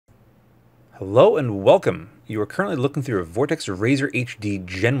Hello and welcome. You are currently looking through a Vortex Razor HD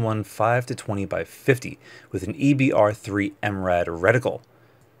Gen 1 5 to 20 by 50 with an EBR3 MRAD reticle.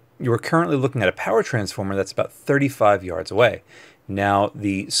 You are currently looking at a power transformer that's about 35 yards away. Now,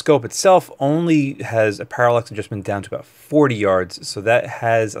 the scope itself only has a parallax adjustment down to about 40 yards, so that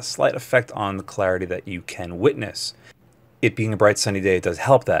has a slight effect on the clarity that you can witness. It being a bright sunny day, it does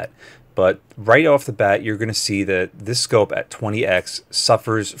help that. But right off the bat, you're going to see that this scope at 20x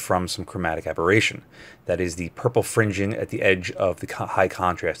suffers from some chromatic aberration. That is the purple fringing at the edge of the high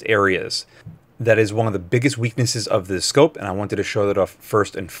contrast areas. That is one of the biggest weaknesses of this scope, and I wanted to show that off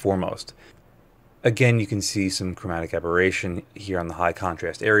first and foremost. Again, you can see some chromatic aberration here on the high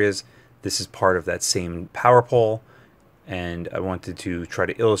contrast areas. This is part of that same power pole, and I wanted to try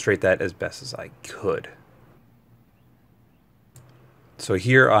to illustrate that as best as I could. So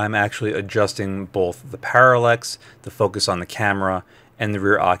here I'm actually adjusting both the parallax, the focus on the camera, and the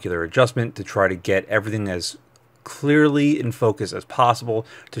rear ocular adjustment to try to get everything as clearly in focus as possible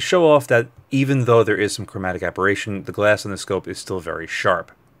to show off that even though there is some chromatic aberration, the glass on the scope is still very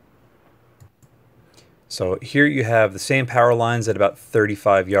sharp. So here you have the same power lines at about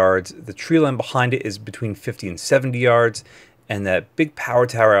 35 yards. The tree line behind it is between 50 and 70 yards, and that big power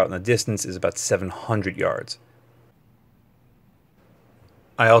tower out in the distance is about 700 yards.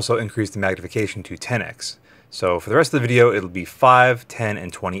 I also increased the magnification to 10x. So for the rest of the video, it'll be 5, 10,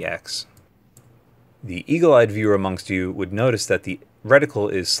 and 20x. The eagle-eyed viewer amongst you would notice that the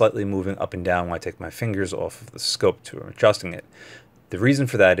reticle is slightly moving up and down when I take my fingers off of the scope to adjusting it. The reason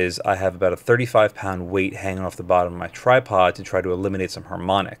for that is I have about a 35-pound weight hanging off the bottom of my tripod to try to eliminate some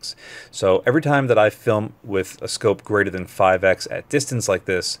harmonics. So every time that I film with a scope greater than 5x at distance like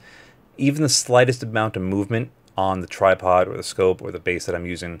this, even the slightest amount of movement on the tripod or the scope or the base that I'm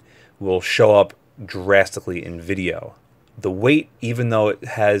using will show up drastically in video. The weight, even though it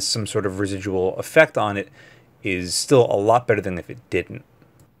has some sort of residual effect on it, is still a lot better than if it didn't.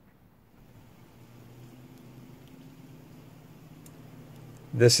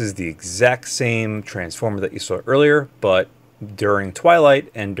 This is the exact same transformer that you saw earlier, but during twilight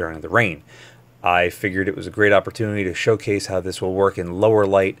and during the rain. I figured it was a great opportunity to showcase how this will work in lower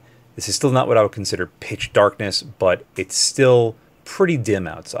light. This is still not what I would consider pitch darkness, but it's still pretty dim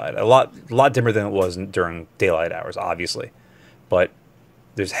outside. A lot dimmer than it was during daylight hours, obviously. But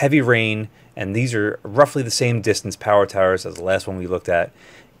there's heavy rain, and these are roughly the same distance power towers as the last one we looked at.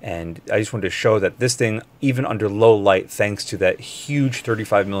 And I just wanted to show that this thing, even under low light, thanks to that huge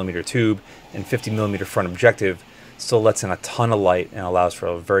 35mm tube and 50mm front objective, still lets in a ton of light and allows for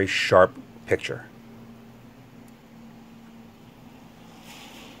a very sharp picture.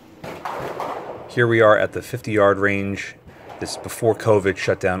 Here we are at the 50-yard range. This is before COVID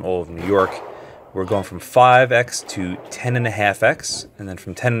shut down all of New York. We're going from 5x to 10.5x, and then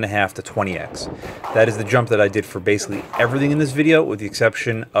from 10.5 to 20x. That is the jump that I did for basically everything in this video, with the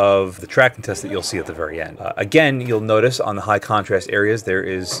exception of the tracking test that you'll see at the very end. Again, you'll notice on the high contrast areas there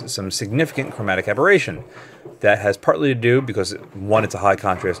is some significant chromatic aberration. That has partly to do because, one, it's a high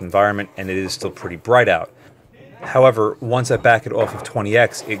contrast environment, and it is still pretty bright out. However, once I back it off of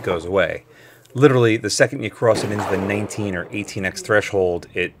 20x, it goes away. Literally, the second you cross it into the 19 or 18x threshold,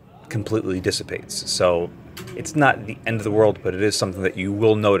 it completely dissipates. So it's not the end of the world, but it is something that you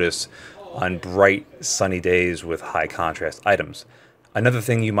will notice on bright, sunny days with high contrast items. Another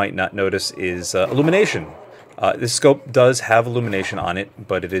thing you might not notice is illumination. This scope does have illumination on it,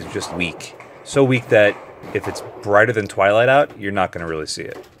 but it is just weak. So weak that if it's brighter than twilight out, you're not going to really see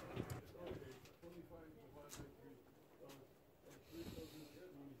it.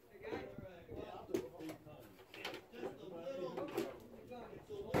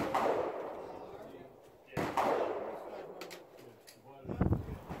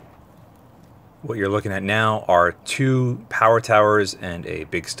 What you're looking at now are two power towers and a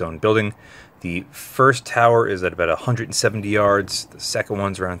big stone building. The first tower is at about 170 yards, the second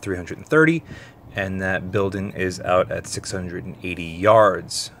one's around 330, and that building is out at 680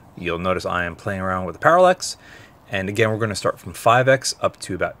 yards. You'll notice I am playing around with the parallax, and again we're going to start from 5x up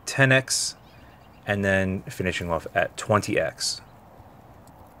to about 10x, and then finishing off at 20x.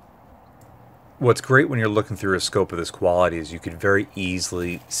 What's great when you're looking through a scope of this quality is you could very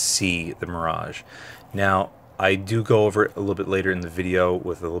easily see the mirage. Now, I do go over it a little bit later in the video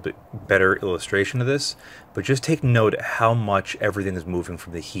with a little bit better illustration of this, but just take note of how much everything is moving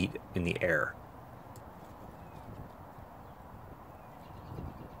from the heat in the air.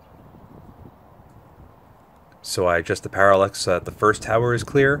 So I adjust the parallax so that the first tower is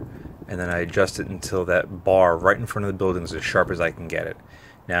clear, and then I adjust it until that bar right in front of the building is as sharp as I can get it.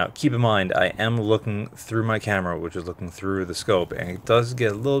 Now, keep in mind, I am looking through my camera, which is looking through the scope, and it does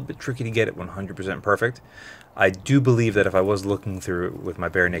get a little bit tricky to get it 100% perfect. I do believe that if I was looking through it with my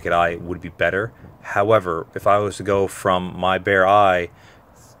bare naked eye, it would be better. However, if I was to go from my bare eye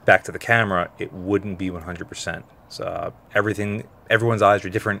back to the camera, it wouldn't be 100%. So everyone's eyes are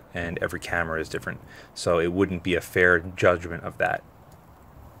different, and every camera is different. So it wouldn't be a fair judgment of that.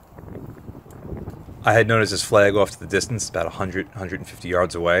 I had noticed this flag off to the distance, about 100, 150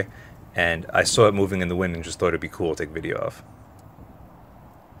 yards away, and I saw it moving in the wind and just thought it'd be cool to take video of.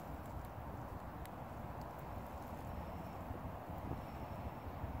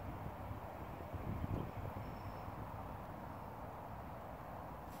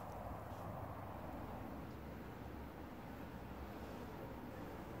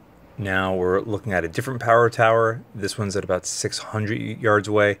 Now we're looking at a different power tower. This one's at about 600 yards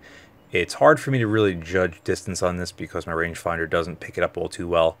away. It's hard for me to really judge distance on this because my rangefinder doesn't pick it up all too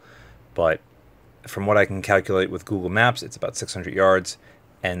well. But from what I can calculate with Google Maps, it's about 600 yards.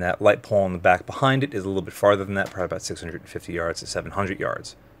 And that light pole in the back behind it is a little bit farther than that, probably about 650 yards to 700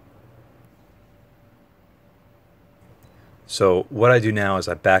 yards. So what I do now is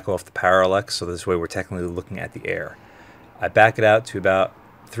I back off the parallax, so this way we're technically looking at the air. I back it out to about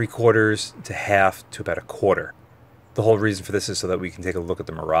 3/4 to half to about 1/4. The whole reason for this is so that we can take a look at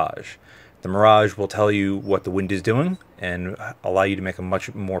the mirage. The mirage will tell you what the wind is doing and allow you to make a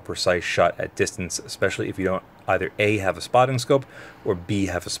much more precise shot at distance, especially if you don't either A, have a spotting scope, or B,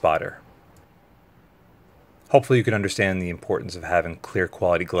 have a spotter. Hopefully you can understand the importance of having clear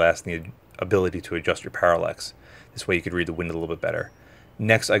quality glass and the ability to adjust your parallax. This way you could read the wind a little bit better.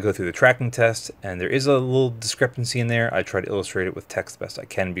 Next, I go through the tracking test, and there is a little discrepancy in there. I try to illustrate it with text the best I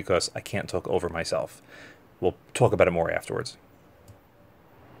can because I can't talk over myself. We'll talk about it more afterwards.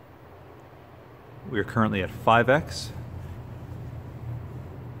 We are currently at 5x,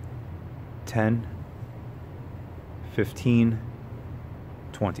 10, 15,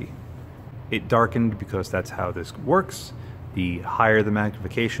 20. It darkened because that's how this works. The higher the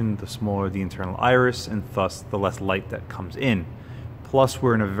magnification, the smaller the internal iris, and thus the less light that comes in. Plus,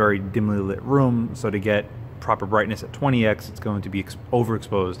 we're in a very dimly lit room, so to get proper brightness at 20x, it's going to be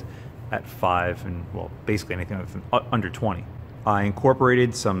overexposed at 5, and well, basically anything under 20. I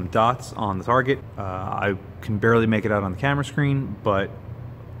incorporated some dots on the target. I can barely make it out on the camera screen, but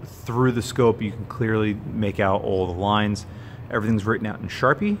through the scope you can clearly make out all the lines. Everything's written out in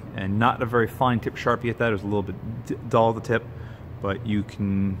Sharpie, and not a very fine tip Sharpie at that. It was a little bit dull at the tip, but you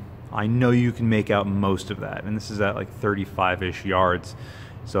can, I know you can make out most of that. And this is at like 35-ish yards.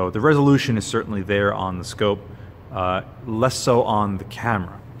 So the resolution is certainly there on the scope, less so on the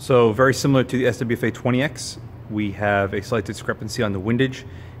camera. So very similar to the SWFA 20X, we have a slight discrepancy on the windage.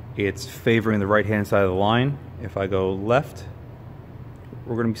 It's favoring the right-hand side of the line. If I go left,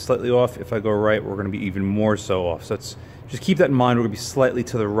 we're going to be slightly off. If I go right, we're going to be even more so off. So just keep that in mind. We're going to be slightly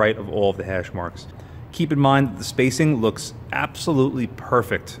to the right of all of the hash marks. Keep in mind that the spacing looks absolutely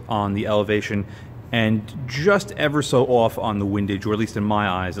perfect on the elevation and just ever so off on the windage, or at least in my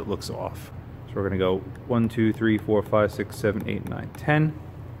eyes, it looks off. So we're going to go 1, 2, 3, 4, 5, 6, 7, 8, 9, 10.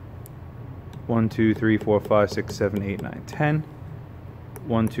 1, 2, 3, 4, 5, 6, 7, 8, 9, 10.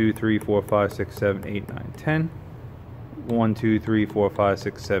 1, 2, 3, 4, 5, 6, 7, 8, 9, 10. 1, 2, 3, 4, 5,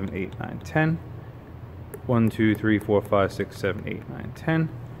 6, 7, 8, 9, 10. 1, 2, 3, 4, 5, 6, 7, 8, 9, 10.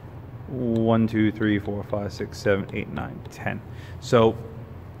 1, 2, 3, 4, 5, 6, 7, 8, 9, 10. So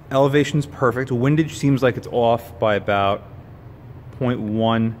elevation's perfect. Windage seems like it's off by about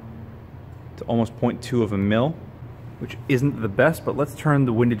 0.1 to almost 0.2 of a mil, which isn't the best, but let's turn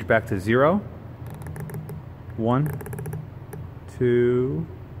the windage back to 0. 1, 2,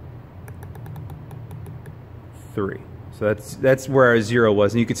 3. So that's where our 0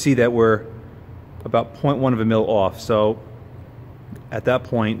 was, and you can see that we're about 0.1 of a mil off. So at that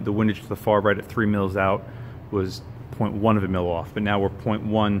point, the windage to the far right at 3 mils out was 0.1 of a mil off, but now we're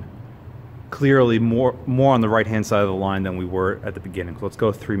 0.1, clearly more on the right-hand side of the line than we were at the beginning. So let's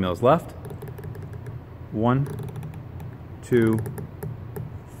go 3 mils left. 1, 2,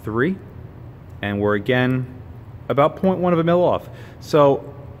 3, and we're again about 0.1 of a mil off.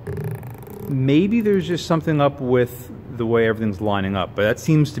 So maybe there's just something up with the way everything's lining up, but that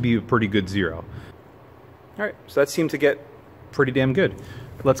seems to be a pretty good 0. All right, so that seemed to get pretty damn good.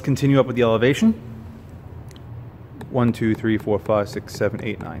 Let's continue up with the elevation. 1, 2, 3, 4, 5, 6, 7,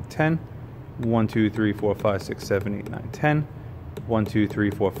 8, 9, 10. 1, 2, 3, 4, 5, 6, 7, 8, 9, 10. 1, 2,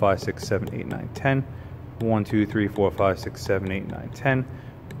 3, 4, 5, 6, 7, 8, 9, 10. 1, 2, 3, 4, 5, 6, 7, 8, 9, 10.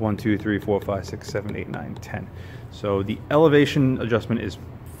 1, 2, 3, 4, 5, 6, 7, 8, 9, 10. So the elevation adjustment is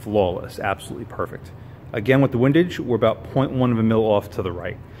flawless, absolutely perfect. Again, with the windage, we're about 0.1 of a mil off to the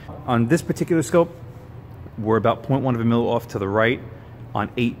right. On this particular scope, we're about 0.1 of a mil off to the right on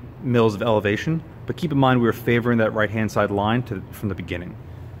 8 mils of elevation, but keep in mind we were favoring that right-hand side line from the beginning.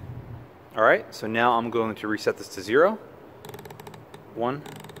 All right, so now I'm going to reset this to 0. 1,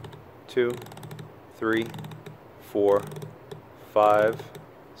 2, 3, 4, 5,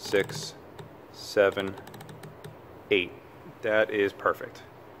 6, 7, 8. That is perfect.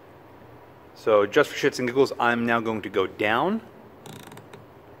 So just for shits and giggles, I'm now going to go down.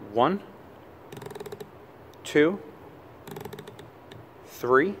 1, 2,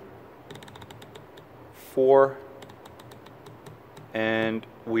 3, 4, and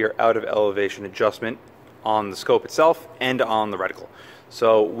we are out of elevation adjustment on the scope itself and on the reticle.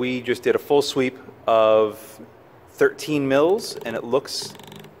 So we just did a full sweep of 13 mils, and it looks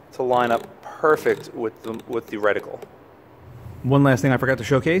to line up perfect with the reticle. One last thing I forgot to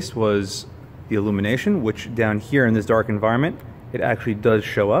showcase was the illumination, which down here in this dark environment, it actually does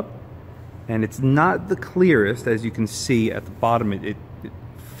show up. And it's not the clearest, as you can see at the bottom, it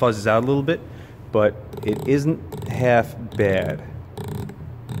fuzzes out a little bit, but it isn't half bad.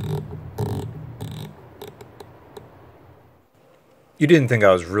 You didn't think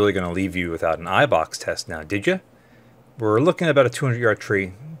I was really going to leave you without an eye box test now, did you? We're looking at about a 200-yard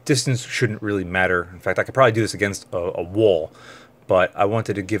tree. Distance shouldn't really matter. In fact, I could probably do this against a wall, but I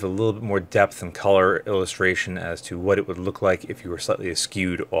wanted to give a little bit more depth and color illustration as to what it would look like if you were slightly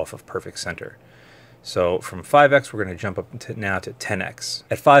askewed off of perfect center. So from 5x, we're going to jump up now to 10x.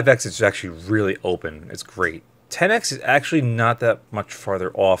 At 5x, it's actually really open. It's great. 10x is actually not that much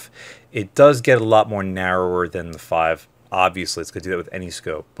farther off. It does get a lot more narrower than the 5. Obviously, it's going to do that with any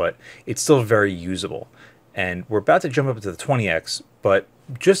scope, but it's still very usable. And we're about to jump up to the 20x, but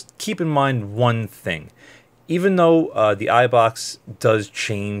just keep in mind one thing. Even though the eye box does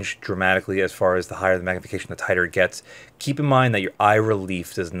change dramatically as far as the higher the magnification, the tighter it gets, keep in mind that your eye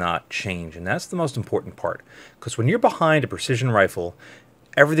relief does not change, and that's the most important part. Because when you're behind a precision rifle,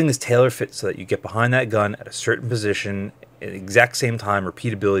 everything is tailor-fit so that you get behind that gun at a certain position at the exact same time.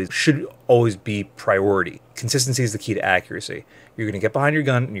 Repeatability should always be priority. Consistency is the key to accuracy. You're going to get behind your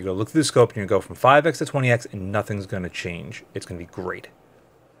gun, and you're going to look through the scope, and you're going to go from 5x to 20x, and nothing's going to change. It's going to be great.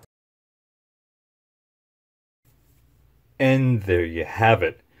 And there you have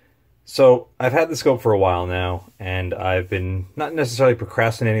it. So I've had the scope for a while now, and I've been not necessarily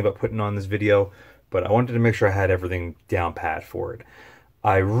procrastinating about putting on this video, but I wanted to make sure I had everything down pat for it.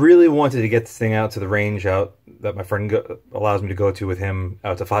 I really wanted to get this thing out to the range out that my friend allows me to go to with him,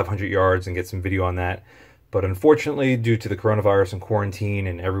 out to 500 yards, and get some video on that. But unfortunately, due to the coronavirus and quarantine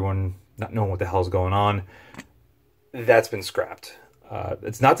and everyone not knowing what the hell's going on, that's been scrapped.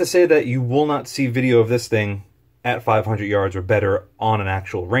 It's not to say that you will not see video of this thing at 500 yards or better on an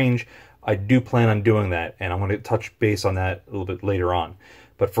actual range. I do plan on doing that, and I'm going to touch base on that a little bit later on.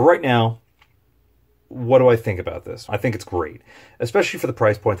 But for right now, what do I think about this? I think it's great, especially for the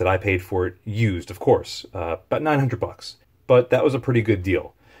price point that I paid for it, used, of course, about 900 bucks. But that was a pretty good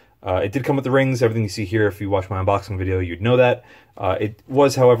deal. It did come with the rings, everything you see here. If you watch my unboxing video, you'd know that. It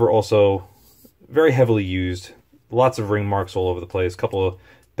was, however, also very heavily used. Lots of ring marks all over the place, a couple of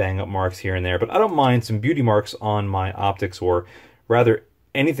bang-up marks here and there. But I don't mind some beauty marks on my optics, or rather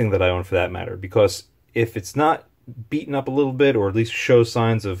anything that I own for that matter, because if it's not beaten up a little bit, or at least shows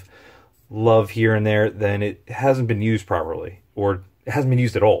signs of love here and there, then it hasn't been used properly, or it hasn't been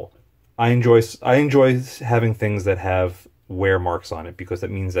used at all. I enjoy having things that have wear marks on it, because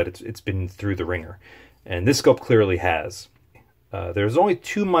that means that it's been through the ringer, and this scope clearly has. There's only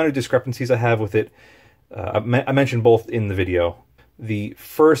two minor discrepancies I have with it. I mentioned both in the video. The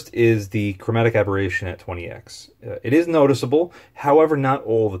first is the chromatic aberration at 20x. It is noticeable, however, not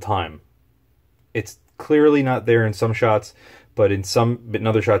all the time. It's clearly not there in some shots, but in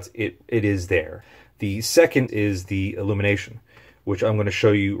other shots it is there. The second is the illumination, which I'm going to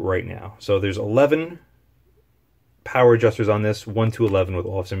show you right now. So there's 11 power adjusters on this, 1 to 11 with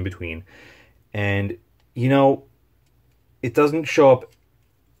offs in between. And, you know, it doesn't show up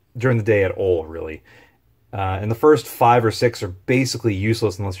during the day at all, really. And the first 5 or 6 are basically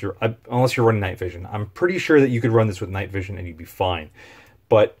useless unless you're running night vision. I'm pretty sure that you could run this with night vision and you'd be fine.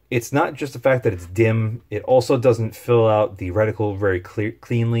 But it's not just the fact that it's dim. It also doesn't fill out the reticle very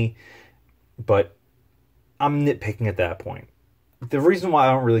cleanly. But I'm nitpicking at that point. The reason why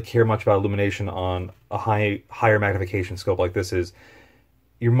I don't really care much about illumination on a higher magnification scope like this is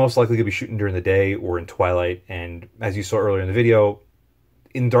you're most likely going to be shooting during the day or in twilight. And as you saw earlier in the video,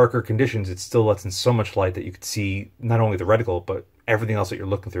 in darker conditions, it still lets in so much light that you could see not only the reticle, but everything else that you're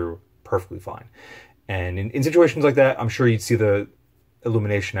looking through perfectly fine. And in situations like that, I'm sure you'd see the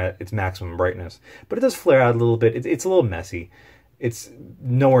illumination at its maximum brightness. But it does flare out a little bit. It's a little messy. It's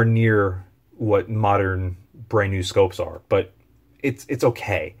nowhere near what modern brand new scopes are, but it's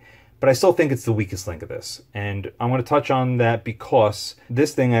okay. But I still think it's the weakest link of this. And I'm going to touch on that because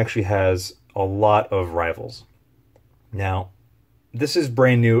this thing actually has a lot of rivals. Now, this is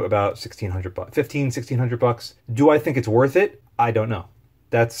brand new, about $1,600. Do I think it's worth it? I don't know.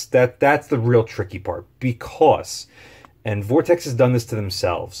 That's the real tricky part, because, and Vortex has done this to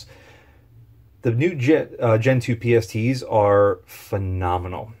themselves, the new Gen 2 PSTs are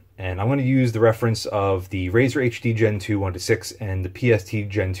phenomenal. And I'm going to use the reference of the Razer HD Gen 2 1:6 and the PST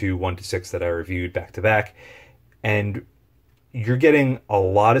Gen 2 1:6 that I reviewed back to back. And you're getting a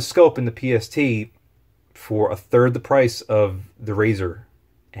lot of scope in the PST for a third the price of the Razer.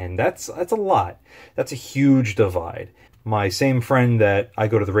 And that's a lot. That's a huge divide. My same friend that I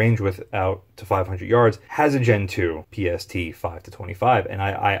go to the range with out to 500 yards has a Gen 2 PST 5 to 25, and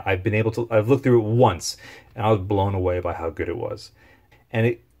I've looked through it once, and I was blown away by how good it was. And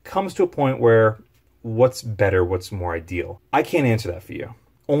it comes to a point where what's better, what's more ideal? I can't answer that for you.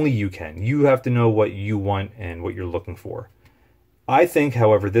 Only you can. You have to know what you want and what you're looking for. I think,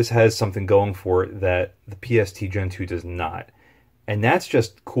 however, this has something going for it that the PST Gen 2 does not, and that's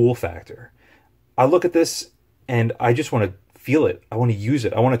just cool factor. I look at this and I just want to feel it. I want to use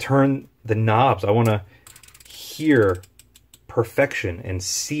it. I want to turn the knobs. I want to hear perfection and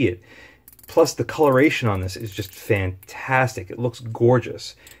see it. Plus, the coloration on this is just fantastic. It looks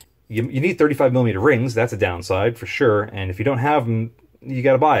gorgeous. You need 35mm rings. That's a downside for sure. And if you don't have them, you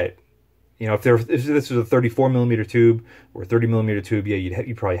got to buy it. You know, if this was a 34mm tube or a 30mm tube, yeah,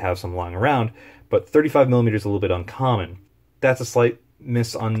 you'd probably have some lying around. But 35mm is a little bit uncommon. That's a slight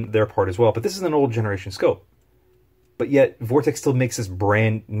miss on their part as well. But this is an old generation scope. But yet, Vortex still makes this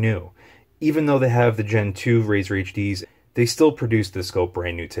brand new. Even though they have the Gen 2 Razer HDs, they still produce this scope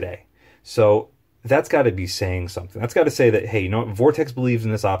brand new today. So that's got to be saying something. That's got to say that, hey, you know what? Vortex believes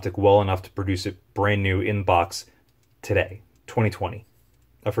in this optic well enough to produce it brand new in box today, 2020.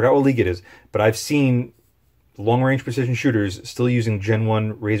 I forgot what league it is, but I've seen long-range precision shooters still using Gen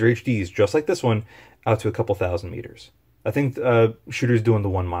 1 Razer HDs, just like this one, out to a couple thousand meters. I think shooters doing the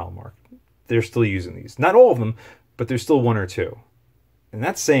 1 mile mark. They're still using these. Not all of them, but there's still one or two. And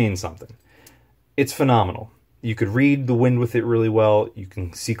that's saying something. It's phenomenal. You could read the wind with it really well. You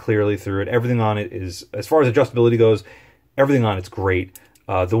can see clearly through it. Everything on it is, as far as adjustability goes, everything on it's great.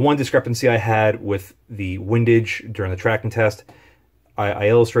 The one discrepancy I had with the windage during the tracking test, I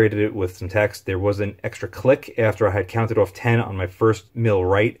illustrated it with some text. There was an extra click after I had counted off 10 on my first mill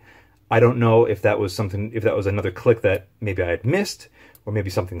right. I don't know if that was something, if that was another click that maybe I had missed, or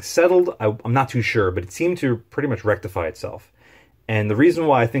maybe something settled. I'm not too sure, but it seemed to pretty much rectify itself. And the reason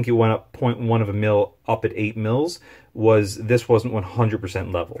why I think it went up 0.1 of a mil up at 8 mils was this wasn't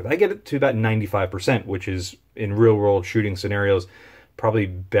 100% level. I get it to about 95%, which is, in real-world shooting scenarios, probably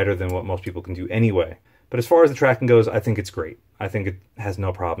better than what most people can do anyway. But as far as the tracking goes, I think it's great. I think it has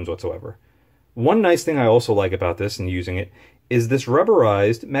no problems whatsoever. One nice thing I also like about this and using it is this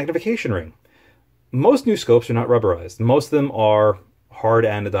rubberized magnification ring. Most new scopes are not rubberized. Most of them are hard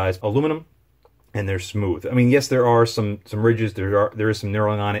anodized aluminum, and they're smooth. I mean, yes, there are some ridges, there is some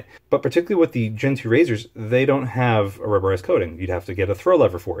knurling on it, but particularly with the Gen 2 Razers, they don't have a rubberized coating. You'd have to get a throw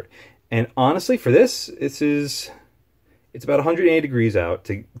lever for it. And honestly, for this, it's about 180 degrees out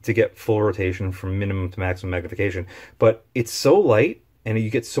to get full rotation from minimum to maximum magnification. But it's so light, and you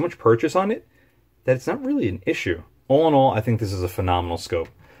get so much purchase on it, that it's not really an issue. All in all, I think this is a phenomenal scope.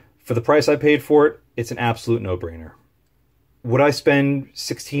 For the price I paid for it, it's an absolute no-brainer. Would I spend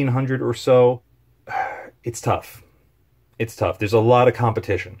 $1,600 or so? It's tough. It's tough. There's a lot of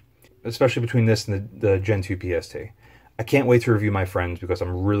competition, especially between this and the Gen 2 PST. I can't wait to review my friends because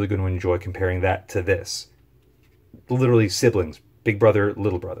I'm really going to enjoy comparing that to this. Literally siblings, big brother,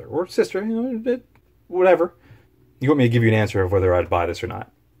 little brother, or sister, you know, whatever. You want me to give you an answer of whether I'd buy this or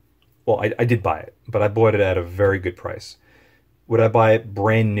not? Well, I did buy it, but I bought it at a very good price. Would I buy it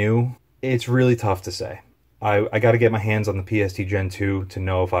brand new? It's really tough to say. I got to get my hands on the PST Gen 2 to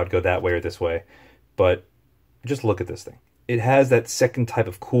know if I would go that way or this way. But just look at this thing. It has that second type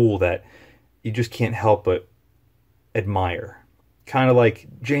of cool that you just can't help but admire. Kind of like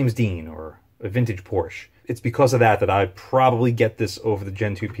James Dean or a vintage Porsche. It's because of that I'd probably get this over the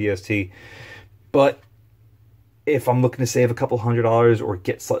Gen 2 PST. But if I'm looking to save a couple $100 or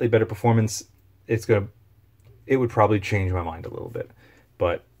get slightly better performance, it would probably change my mind a little bit.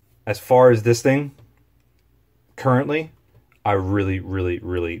 But as far as this thing, currently, I really, really,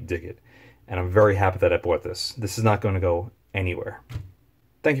 really dig it. And I'm very happy that I bought this. This is not going to go anywhere.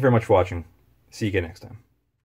 Thank you very much for watching. See you again next time.